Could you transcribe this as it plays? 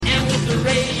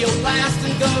real fast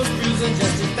and goes cruising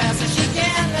just as fast as she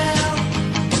can now.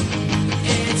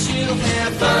 And she'll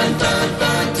have fun, fun,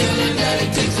 fun till her daddy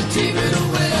takes the TV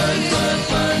away. Fun,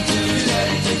 fun, till her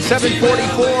daddy takes the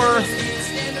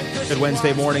 7:44. Good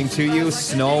Wednesday morning to you.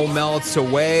 Snow melts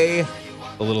away.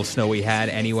 The little snow we had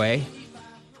anyway.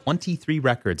 23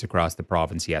 records across the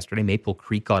province yesterday. Maple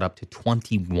Creek got up to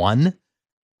 21. A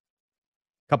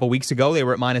couple weeks ago, they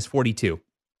were at minus 42.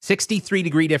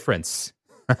 63-degree difference.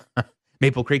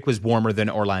 Maple Creek was warmer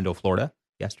than Orlando, Florida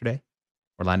yesterday.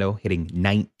 Orlando hitting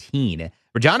 19.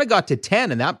 Regina got to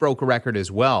 10, and that broke a record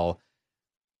as well.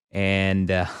 And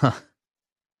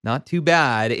not too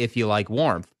bad if you like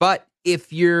warmth. But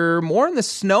if you're more in the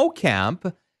snow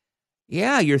camp,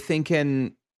 yeah, you're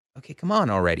thinking, okay, come on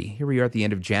already. Here we are at the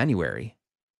end of January.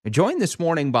 We're joined this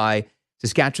morning by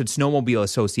Saskatchewan Snowmobile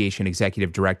Association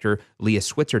Executive Director Leah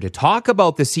Switzer to talk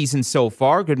about the season so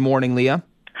far. Good morning, Leah.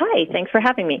 Hi, thanks for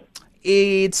having me.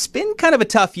 It's been kind of a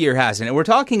tough year, hasn't it? We're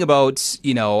talking about,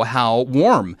 how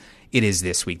warm it is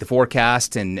this week. The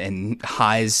forecast and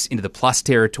highs into the plus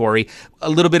territory. A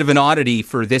little bit of an oddity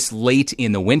for this late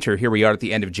in the winter. Here we are at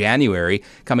the end of January,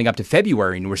 coming up to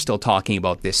February, and we're still talking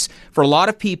about this. For a lot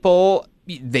of people,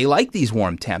 they like these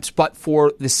warm temps, but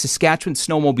for the Saskatchewan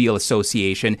Snowmobile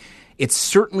Association, it's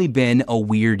certainly been a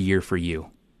weird year for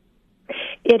you.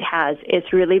 It has.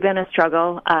 It's really been a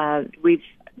struggle. We've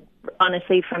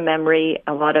honestly, from memory,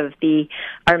 a lot of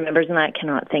our members and that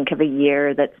cannot think of a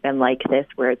year that's been like this,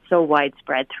 where it's so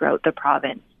widespread throughout the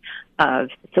province of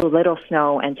so little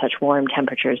snow and such warm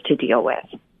temperatures to deal with.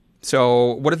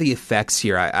 So what are the effects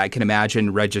here? I can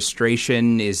imagine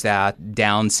registration, is that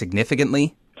down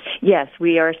significantly? Yes,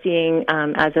 we are seeing,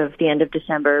 as of the end of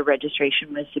December,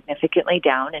 registration was significantly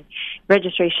down, and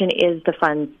registration is the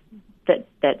funds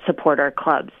that support our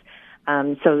clubs.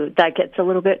 So that gets a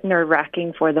little bit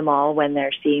nerve-wracking for them all when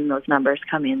they're seeing those numbers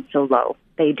come in so low.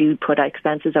 They do put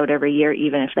expenses out every year,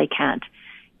 even if they can't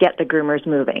get the groomers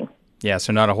moving. Yeah,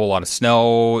 so not a whole lot of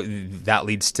snow. That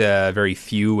leads to very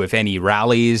few, if any,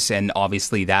 rallies, and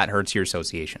obviously that hurts your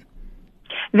association.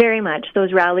 Very much.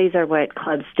 Those rallies are what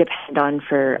clubs depend on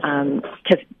for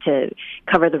to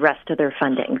cover the rest of their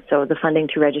funding. So the funding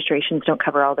to registrations don't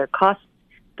cover all their costs.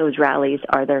 Those rallies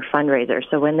are their fundraiser.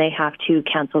 So when they have to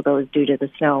cancel those due to the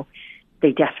snow,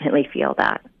 they definitely feel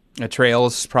that. The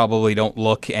trails probably don't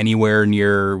look anywhere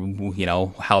near,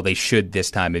 how they should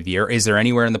this time of year. Is there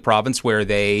anywhere in the province where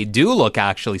they do look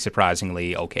actually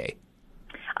surprisingly okay?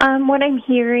 What I'm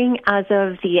hearing as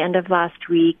of the end of last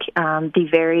week, the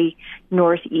very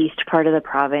northeast part of the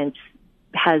province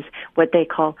has what they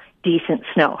call decent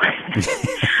snow.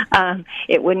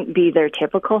 It wouldn't be their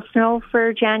typical snow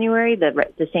for January,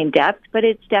 the same depth, but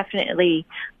it's definitely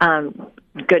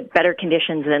better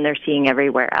conditions than they're seeing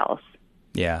everywhere else.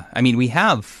 Yeah. I mean, we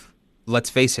have, let's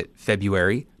face it,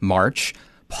 February, March,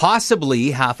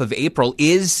 possibly half of April.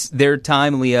 Is there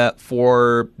time, Leah,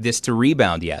 for this to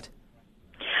rebound yet?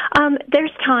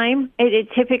 There's time. It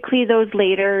typically, those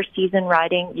later season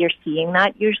riding, you're seeing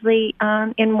that usually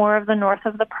in more of the north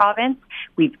of the province.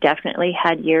 We've definitely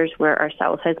had years where our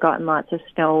south has gotten lots of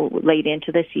snow late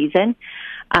into the season.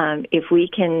 If we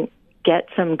can get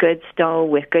some good snow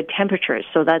with good temperatures,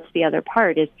 so that's the other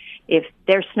part, is if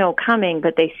there's snow coming,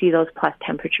 but they see those plus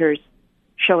temperatures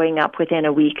showing up within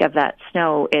a week of that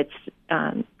snow, it's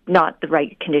not the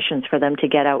right conditions for them to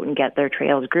get out and get their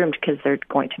trails groomed because they're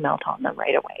going to melt on them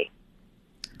right away.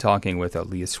 Talking with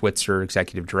Leah Switzer,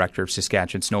 Executive Director of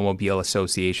Saskatchewan Snowmobile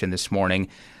Association this morning.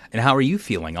 And how are you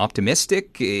feeling?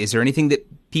 Optimistic? Is there anything that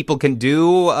people can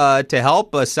do to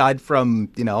help aside from,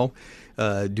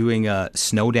 doing a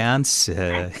snow dance?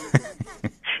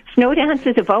 Snow dance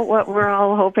is about what we're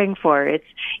all hoping for. It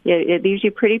leaves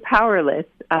you pretty powerless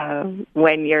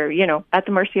when you're, at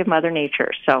the mercy of Mother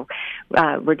Nature. So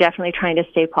we're definitely trying to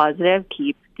stay positive,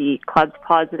 keep the clubs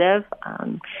positive,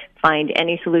 find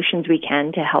any solutions we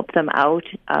can to help them out,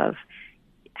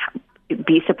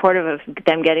 be supportive of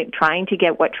them trying to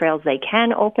get what trails they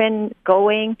can open,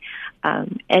 going,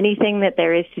 anything that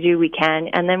there is to do, we can.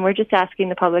 And then we're just asking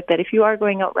the public that if you are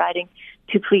going out riding,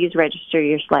 to please register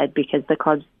your sled because the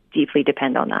clubs deeply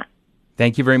depend on that.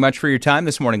 Thank you very much for your time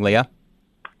this morning, Leah.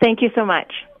 Thank you so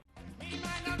much.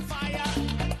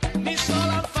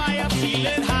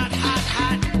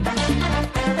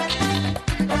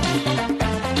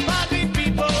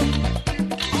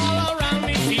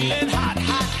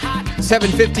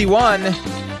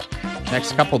 7:51.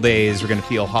 Next couple days, we're going to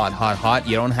feel hot, hot, hot.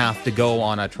 You don't have to go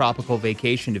on a tropical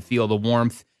vacation to feel the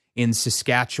warmth in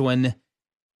Saskatchewan.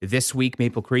 This week,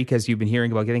 Maple Creek, as you've been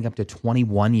hearing about, getting up to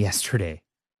 21 yesterday.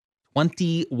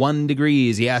 21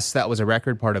 degrees. Yes, that was a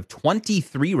record, part of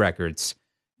 23 records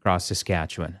across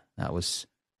Saskatchewan. That was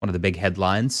one of the big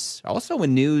headlines. Also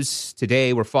in news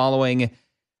today, we're following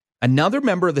another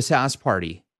member of the Sask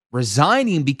Party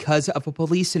resigning because of a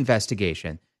police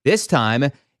investigation. This time,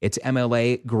 it's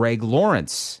MLA Greg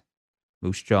Lawrence,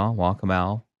 Moose Jaw,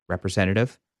 Waccamaw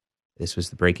representative. This was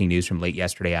the breaking news from late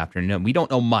yesterday afternoon. We don't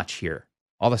know much here.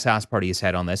 All the Sask Party has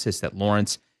said on this is that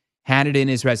Lawrence handed in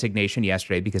his resignation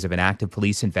yesterday because of an active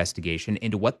police investigation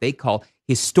into what they call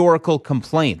historical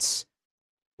complaints.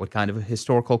 What kind of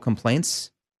historical complaints?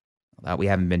 Well, that we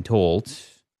haven't been told.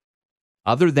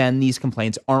 Other than these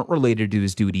complaints aren't related to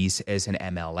his duties as an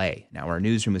MLA. Now, our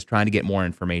newsroom is trying to get more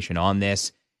information on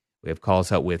this. We have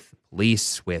calls out with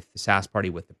police, with the Sask Party,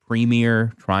 with the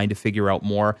Premier, trying to figure out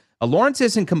more. Lawrence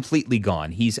isn't completely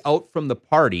gone. He's out from the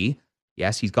party.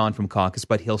 Yes, he's gone from caucus,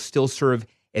 but he'll still serve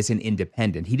as an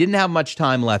independent. He didn't have much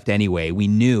time left anyway. We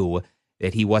knew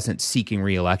that he wasn't seeking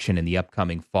re-election in the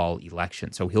upcoming fall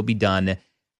election. So he'll be done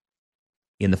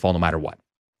in the fall no matter what.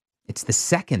 It's the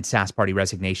second Sask Party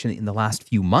resignation in the last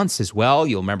few months as well.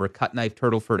 You'll remember Cut Knife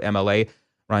Turtleford MLA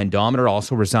Ryan Dominer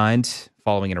also resigned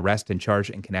following an arrest and charge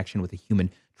in connection with a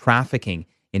human trafficking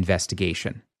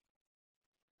investigation.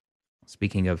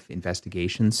 Speaking of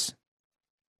investigations,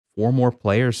 4 more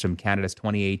players from Canada's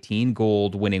 2018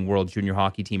 gold-winning World Junior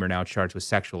Hockey team are now charged with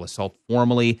sexual assault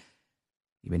formally.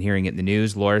 You've been hearing it in the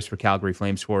news. Lawyers for Calgary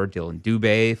Flames forward Dylan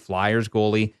Dubé, Flyers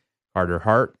goalie Carter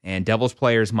Hart, and Devils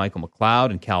players Michael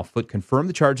McLeod and Cal Foote confirmed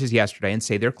the charges yesterday and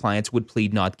say their clients would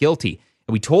plead not guilty.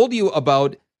 And we told you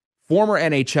about former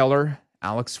NHLer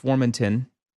Alex Formenton,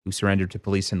 who surrendered to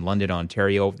police in London,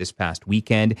 Ontario this past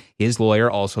weekend. His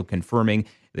lawyer also confirming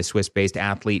the Swiss-based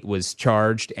athlete was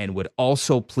charged and would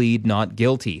also plead not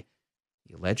guilty.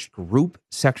 The alleged group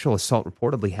sexual assault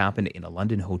reportedly happened in a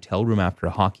London hotel room after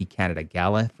a Hockey Canada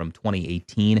gala from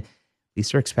 2018.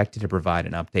 Police are expected to provide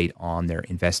an update on their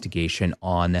investigation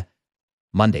on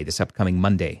Monday, this upcoming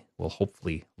Monday. We'll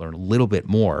hopefully learn a little bit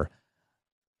more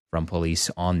from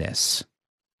police on this.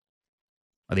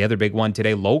 The other big one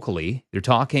today locally, they're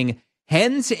talking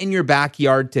hens in your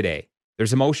backyard today.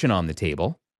 There's a motion on the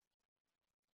table.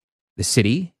 The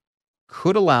city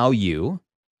could allow you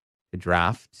to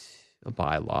draft a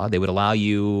bylaw. They would allow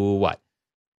you,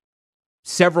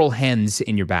 several hens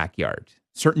in your backyard.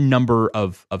 Certain number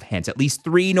of hens, at least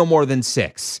 3, no more than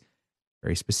 6.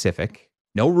 Very specific.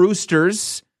 No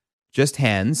roosters, just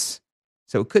hens.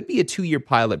 So it could be a 2-year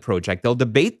pilot project. They'll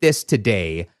debate this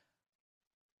today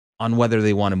on whether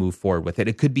they want to move forward with it.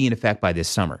 It could be in effect by this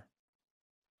summer.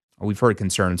 We've heard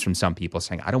concerns from some people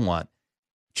saying, I don't want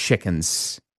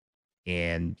chickens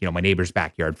in, my neighbor's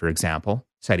backyard, for example,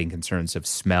 citing concerns of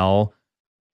smell,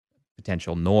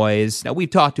 potential noise. Now, we've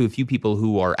talked to a few people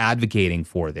who are advocating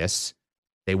for this.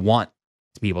 They want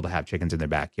to be able to have chickens in their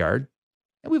backyard.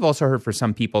 And we've also heard for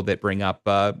some people that bring up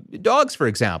dogs, for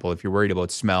example, if you're worried about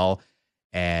smell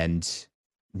and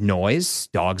noise.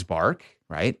 Dogs bark,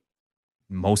 right?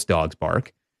 Most dogs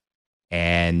bark.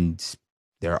 And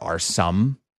there are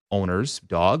some owners of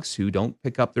dogs who don't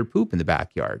pick up their poop in the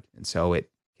backyard. And so it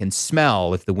can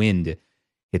smell if the wind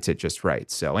hits it just right.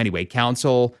 So anyway,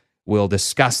 council will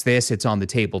discuss this. It's on the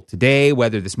table today.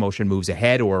 Whether this motion moves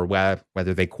ahead or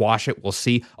whether they quash it, we'll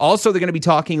see. Also, they're going to be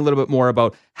talking a little bit more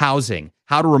about housing,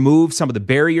 how to remove some of the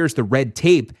barriers, the red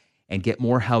tape, and get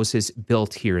more houses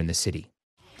built here in the city.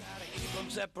 Gotta keep them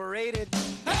separated.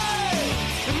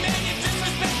 Hey! The man you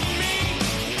disrespecting me.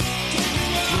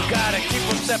 You gotta keep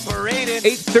them separated.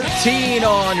 8:13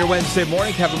 on your Wednesday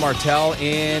morning. Kevin Martell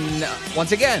in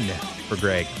once again for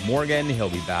Greg Morgan. He'll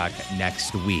be back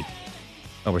next week.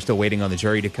 Well, we're still waiting on the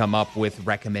jury to come up with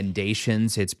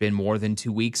recommendations. It's been more than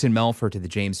 2 weeks in Melfort to the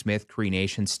James Smith Cree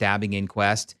Nation stabbing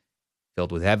inquest,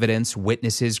 filled with evidence,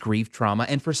 witnesses, grief, trauma,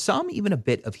 and for some, even a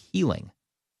bit of healing.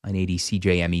 980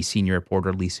 CJME senior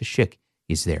reporter Lisa Schick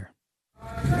is there.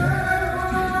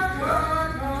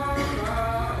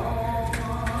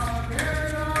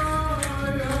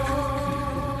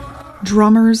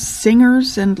 Drummers,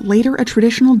 singers, and later a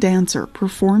traditional dancer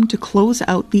performed to close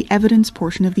out the evidence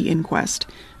portion of the inquest.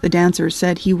 The dancer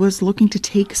said he was looking to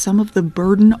take some of the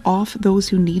burden off those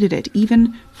who needed it,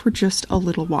 even for just a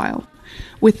little while.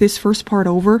 With this first part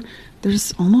over,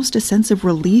 there's almost a sense of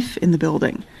relief in the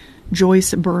building.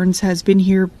 Joyce Burns has been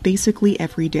here basically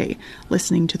every day,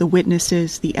 listening to the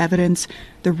witnesses, the evidence,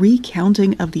 the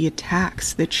recounting of the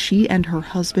attacks that she and her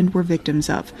husband were victims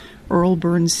of. Earl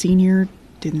Burns Sr.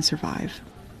 didn't survive.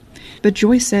 But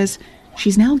Joyce says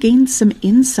she's now gained some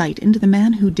insight into the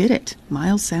man who did it,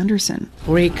 Miles Sanderson.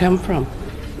 Where he come from.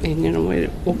 And,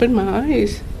 it opened my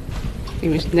eyes. He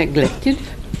was neglected.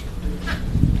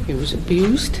 He was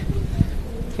abused.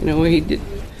 He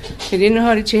didn't know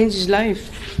how to change his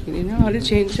life. He didn't know how to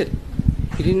change it.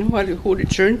 He didn't know who to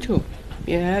turn to.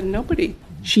 He had nobody.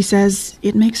 She says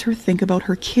it makes her think about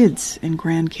her kids and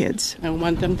grandkids. I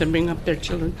want them to bring up their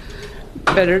children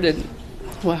better than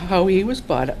how he was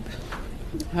brought up.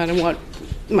 I don't want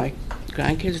my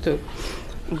grandkids to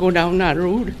go down that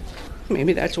road.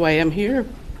 Maybe that's why I'm here,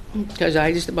 because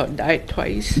I just about died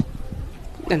twice.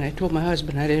 And I told my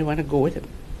husband I didn't want to go with him.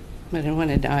 I didn't want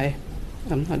to die.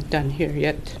 I'm not done here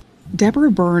yet.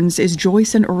 Deborah Burns is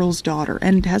Joyce and Earl's daughter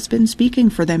and has been speaking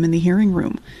for them in the hearing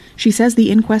room. She says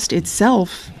the inquest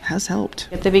itself has helped.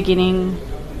 At the beginning,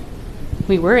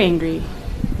 we were angry.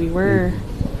 We were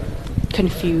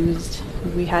confused.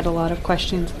 We had a lot of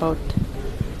questions about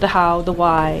the how, the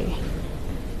why.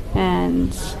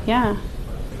 And yeah,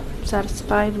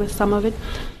 satisfied with some of it.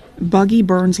 Buggy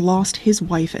Burns lost his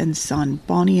wife and son,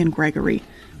 Bonnie and Gregory.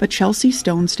 But Chelsea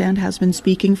Stonestand has been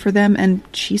speaking for them, and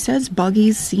she says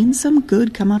Buggy's seen some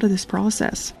good come out of this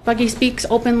process. Buggy speaks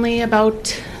openly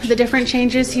about the different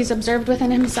changes he's observed within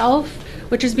himself,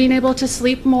 which is being able to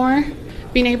sleep more,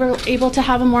 being able to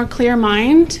have a more clear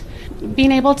mind,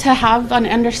 being able to have an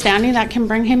understanding that can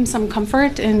bring him some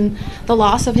comfort in the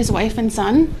loss of his wife and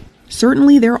son.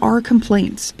 Certainly there are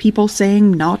complaints, people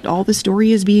saying not all the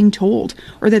story is being told,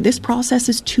 or that this process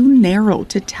is too narrow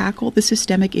to tackle the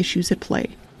systemic issues at play.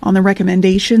 On the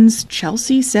recommendations,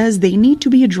 Chelsea says they need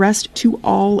to be addressed to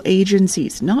all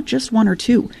agencies, not just one or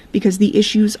two, because the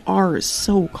issues are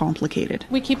so complicated.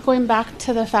 We keep going back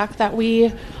to the fact that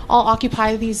we all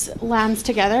occupy these lands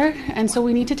together, and so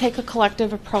we need to take a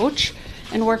collective approach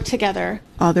and work together.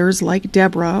 Others, like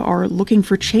Deborah, are looking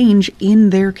for change in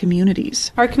their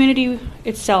communities. Our community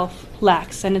itself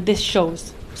lacks, and this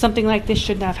shows. Something like this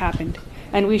shouldn't have happened,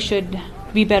 and we should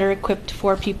be better equipped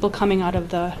for people coming out of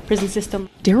the prison system.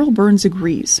 Daryl Burns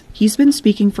agrees. He's been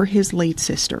speaking for his late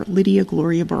sister, Lydia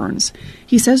Gloria Burns.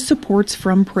 He says supports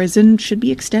from prison should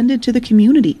be extended to the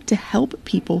community to help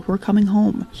people who are coming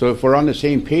home. So if we're on the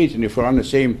same page and if we're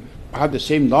have the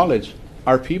same knowledge,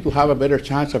 our people have a better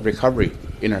chance of recovery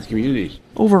in our communities.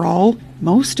 Overall,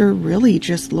 most are really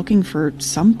just looking for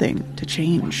something to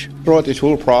change. Throughout this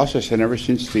whole process and ever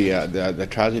since the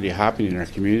tragedy happened in our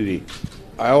community,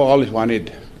 I always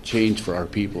wanted change for our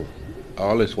people. I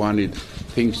always wanted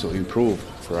things to improve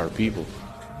for our people.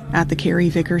 At the Carey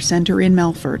Vicker Centre in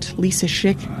Melfort, Lisa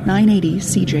Schick, 980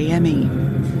 CJME.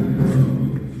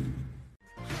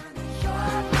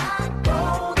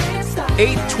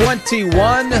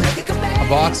 821. A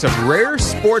box of rare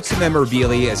sports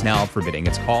memorabilia is now forbidding.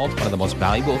 It's called one of the most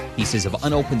valuable pieces of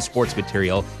unopened sports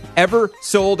material ever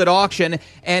sold at auction,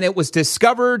 and it was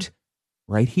discovered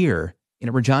right here in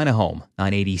a Regina home.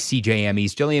 980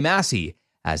 CJME's Jillian Massey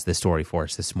has the story for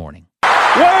us this morning.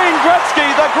 Wayne Gretzky,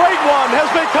 the great one, has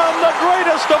become the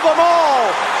greatest of them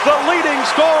all. The leading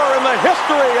scorer in the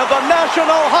history of the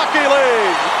National Hockey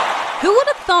League. Who would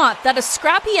have thought that a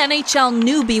scrappy NHL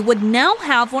newbie would now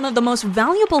have one of the most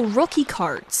valuable rookie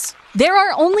cards? There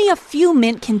are only a few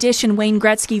mint condition Wayne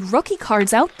Gretzky rookie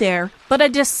cards out there, but a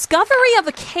discovery of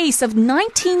a case of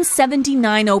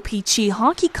 1979 OPG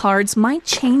hockey cards might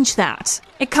change that.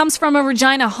 It comes from a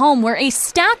Regina home where a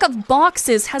stack of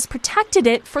boxes has protected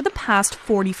it for the past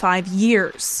 45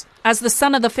 years. As the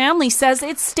son of the family says,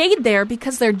 it stayed there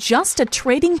because they're just a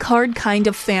trading card kind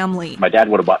of family. My dad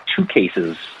would have bought 2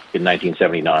 cases in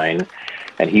 1979,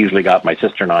 and he usually got my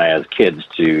sister and I as kids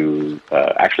to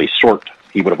actually sort.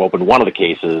 He would have opened one of the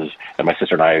cases, and my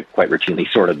sister and I quite routinely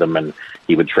sorted them, and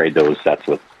he would trade those sets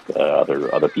with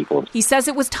other people. He says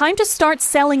it was time to start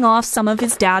selling off some of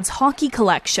his dad's hockey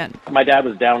collection. My dad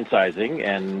was downsizing,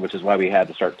 and which is why we had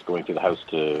to start going through the house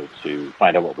to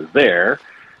find out what was there,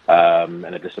 and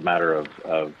it's just a matter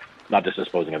of not just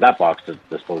disposing of that box, but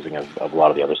disposing of a lot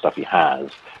of the other stuff he has,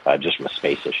 just from a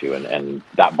space issue, and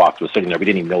that box was sitting there. We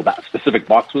didn't even know that specific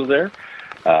box was there.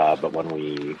 But when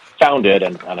we found it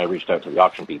and I reached out to the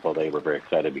auction people, they were very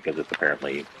excited because it's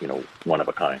apparently, one of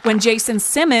a kind. When Jason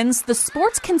Simmons, the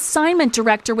sports consignment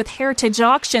director with Heritage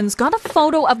Auctions, got a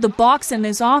photo of the box in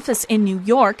his office in New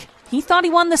York, he thought he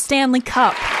won the Stanley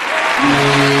Cup.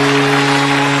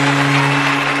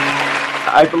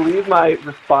 I believe my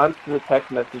response to the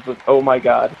text message was, "Oh my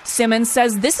God." Simmons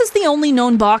says this is the only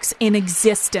known box in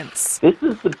existence. This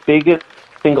is the biggest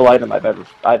single item I've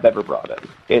ever brought in.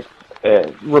 It's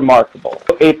remarkable.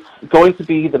 It's going to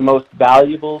be the most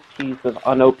valuable piece of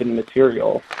unopened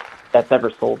material that's ever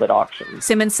sold at auction.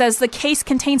 Simmons says the case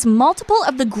contains multiple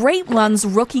of the Great Ones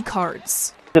rookie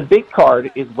cards. The big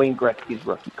card is Wayne Gretzky's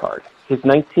rookie card, his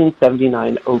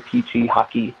 1979 OPG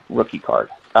hockey rookie card.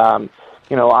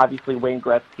 Obviously Wayne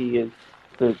Gretzky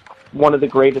is one of the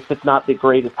greatest, if not the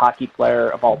greatest hockey player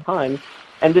of all time.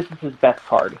 And this is his best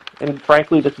card. And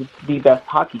frankly, this is the best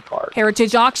hockey card.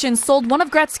 Heritage Auction sold one of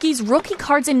Gretzky's rookie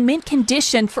cards in mint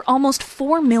condition for almost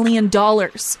 $4 million.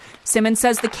 Simmons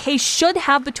says the case should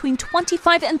have between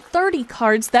 25 and 30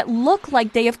 cards that look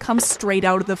like they have come straight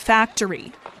out of the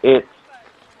factory. It's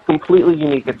completely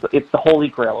unique. It's the holy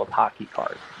grail of hockey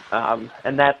cards.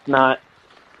 And that's not,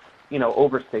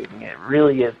 overstating it. It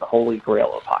really is the holy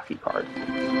grail of hockey cards.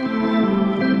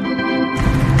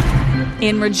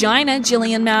 In Regina,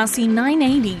 Jillian Massey,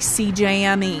 980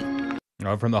 CJME.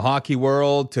 From the hockey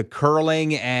world to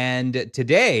curling, and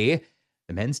today,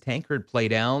 the men's tankard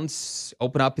playdowns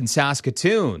open up in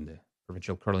Saskatoon. The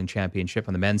Provincial Curling Championship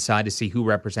on the men's side to see who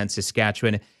represents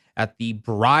Saskatchewan at the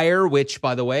Brier, which,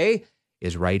 by the way,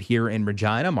 is right here in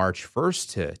Regina, March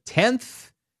 1st to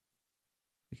 10th.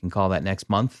 We can call that next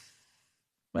month,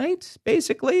 right?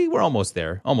 Basically, we're almost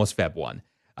there, almost Feb 1.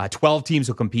 12 teams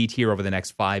will compete here over the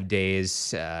next 5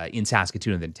 days in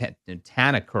Saskatoon at the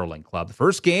Tana Curling Club. The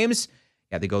first games,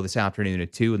 they go this afternoon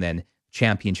at 2, and then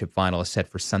championship final is set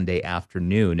for Sunday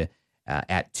afternoon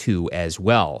at 2 as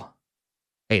well.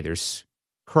 Hey, there's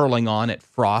curling on at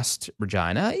Frost,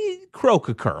 Regina.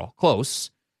 Croca Curl,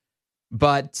 close.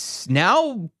 But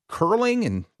now curling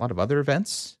and a lot of other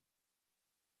events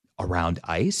around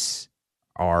ice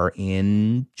are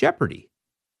in jeopardy.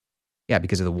 Yeah,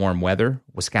 because of the warm weather.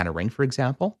 Wascana Ring, for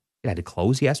example, it had to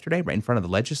close yesterday right in front of the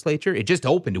legislature. It just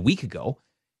opened a week ago.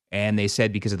 And they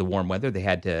said because of the warm weather, they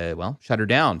had to, shut her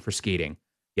down for skating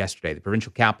yesterday. The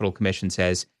Provincial Capital Commission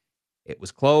says it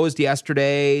was closed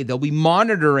yesterday. They'll be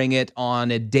monitoring it on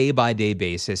a day-by-day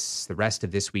basis the rest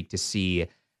of this week to see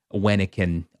when it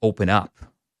can open up.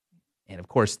 And, of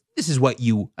course, this is what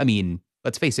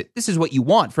let's face it, this is what you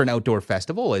want for an outdoor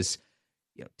festival is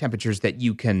temperatures that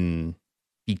you can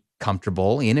be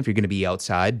comfortable in if you're going to be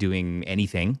outside doing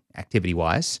anything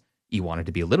activity-wise. You want it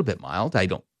to be a little bit mild. I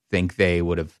don't think they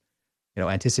would have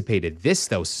anticipated this,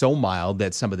 though, so mild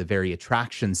that some of the very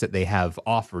attractions that they have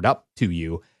offered up to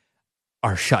you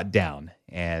are shut down.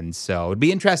 And so it'd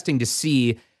be interesting to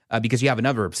see because you have a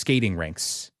number of skating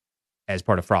rinks as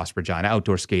part of Frost Regina,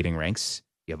 outdoor skating rinks.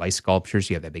 You have ice sculptures.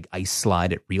 You have that big ice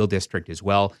slide at Real District as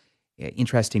well.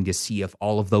 Interesting to see if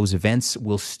all of those events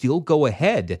will still go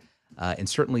ahead. And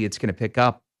certainly it's going to pick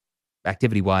up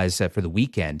activity-wise for the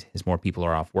weekend as more people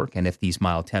are off work and if these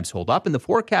mild temps hold up. And the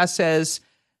forecast says,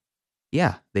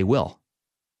 yeah, they will.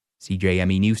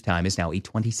 CJME News Time is now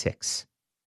 8:26.